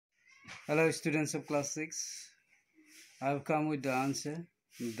Hello students of class 6. I have come with the answer,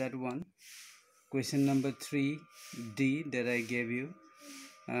 that one. Question number 3D that I gave you.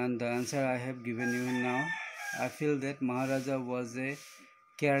 And the answer I have given you now. I feel that Maharaja was a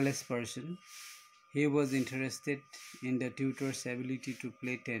careless person. He was interested in the tutor's ability to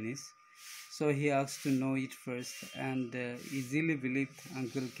play tennis. So he asked to know it first and easily believed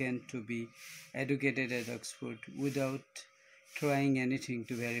Uncle Ken to be educated at Oxford without trying anything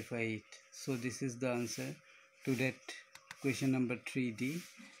to verify it. So this is the answer to that question number 3D.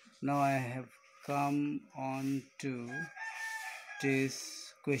 Now I have come on to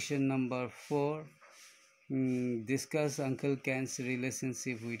this question number 4. Discuss Uncle Ken's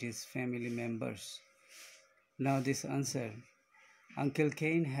relationship with his family members. Now this answer. Uncle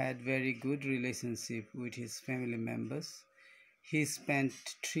Ken had very good relationship with his family members. He spent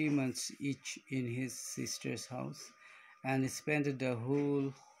 3 months each in his sister's house and spent the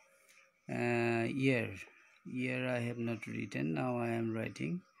whole year. Year I have not written, now I am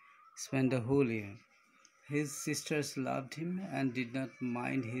writing. Spent the whole year. His sisters loved him and did not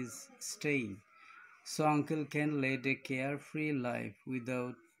mind his staying. So Uncle Ken led a carefree life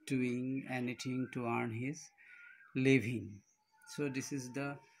without doing anything to earn his living. So this is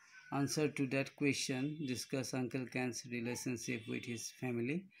the answer to that question. Discuss Uncle Ken's relationship with his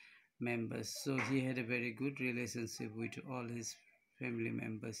family members. So he had a very good relationship with all his family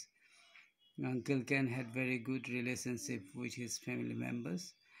members. Uncle Ken had very good relationship with his family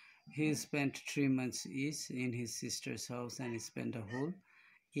members. He spent 3 months each in his sister's house and spent a whole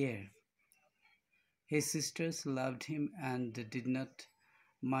year. His sisters loved him and did not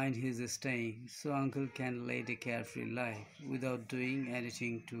mind his staying, so Uncle Ken led a carefree life without doing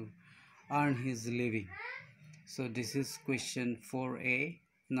anything to earn his living. So this is question 4A.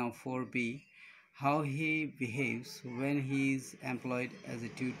 Now 4B. How he behaves when he is employed as a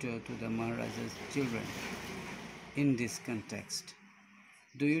tutor to the Maharaja's children in this context.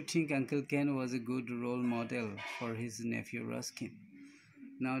 Do you think Uncle Ken was a good role model for his nephew Ruskin?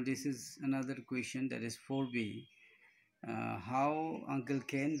 Now this is another question, that is 4B. How Uncle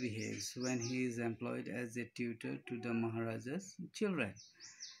Ken behaves when he is employed as a tutor to the Maharaja's children.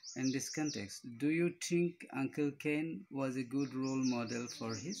 In this context, do you think Uncle Ken was a good role model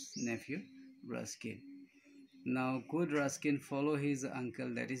for his nephew Ruskin? Now, could Ruskin follow his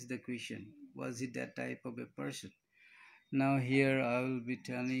uncle? That is the question. Was he that type of a person? Now here I will be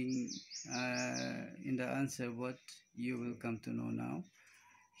telling in the answer what you will come to know now.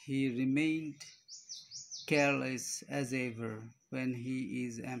 He remained careless as ever when he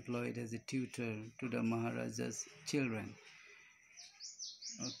is employed as a tutor to the Maharaja's children.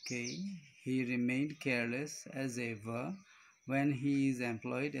 Okay, he remained careless as ever when he is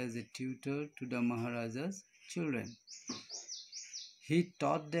employed as a tutor to the Maharaja's children. He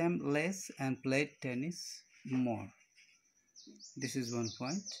taught them less and played tennis more. This is one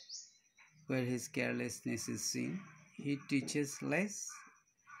point where his carelessness is seen. He teaches less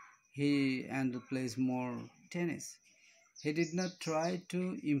and plays more tennis. He did not try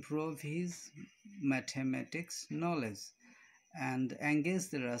to improve his mathematics knowledge and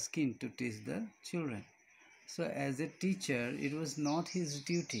engaged Ruskin to teach the children. So as a teacher, it was not his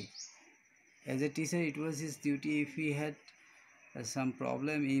duty. As a teacher, it was his duty. If he had some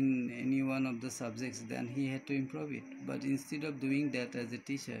problem in any one of the subjects, then he had to improve it. But instead of doing that as a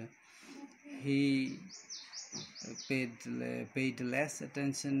teacher, he paid less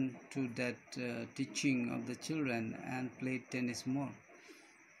attention to that teaching of the children and played tennis more.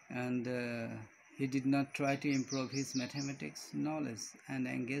 And he did not try to improve his mathematics knowledge and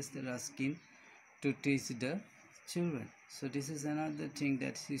engaged Ruskin to teach the children. So this is another thing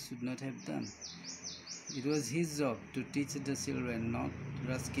that he should not have done. It was his job to teach the children, not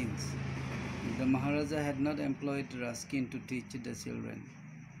Ruskin's. The Maharaja had not employed Ruskin to teach the children.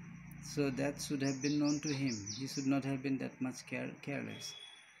 So that should have been known to him. He should not have been that much careless.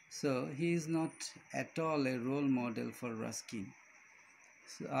 So he is not at all a role model for Ruskin.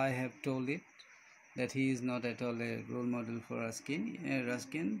 So I have told it that he is not at all a role model for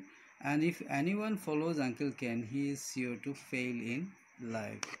Ruskin. And if anyone follows Uncle Ken, he is sure to fail in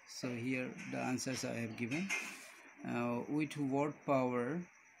life. So here the answers I have given. With word power,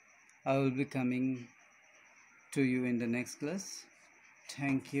 I will be coming to you in the next class.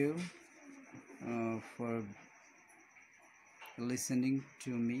 Thank you for listening to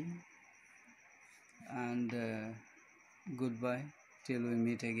me, and goodbye till we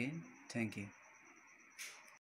meet again. Thank you.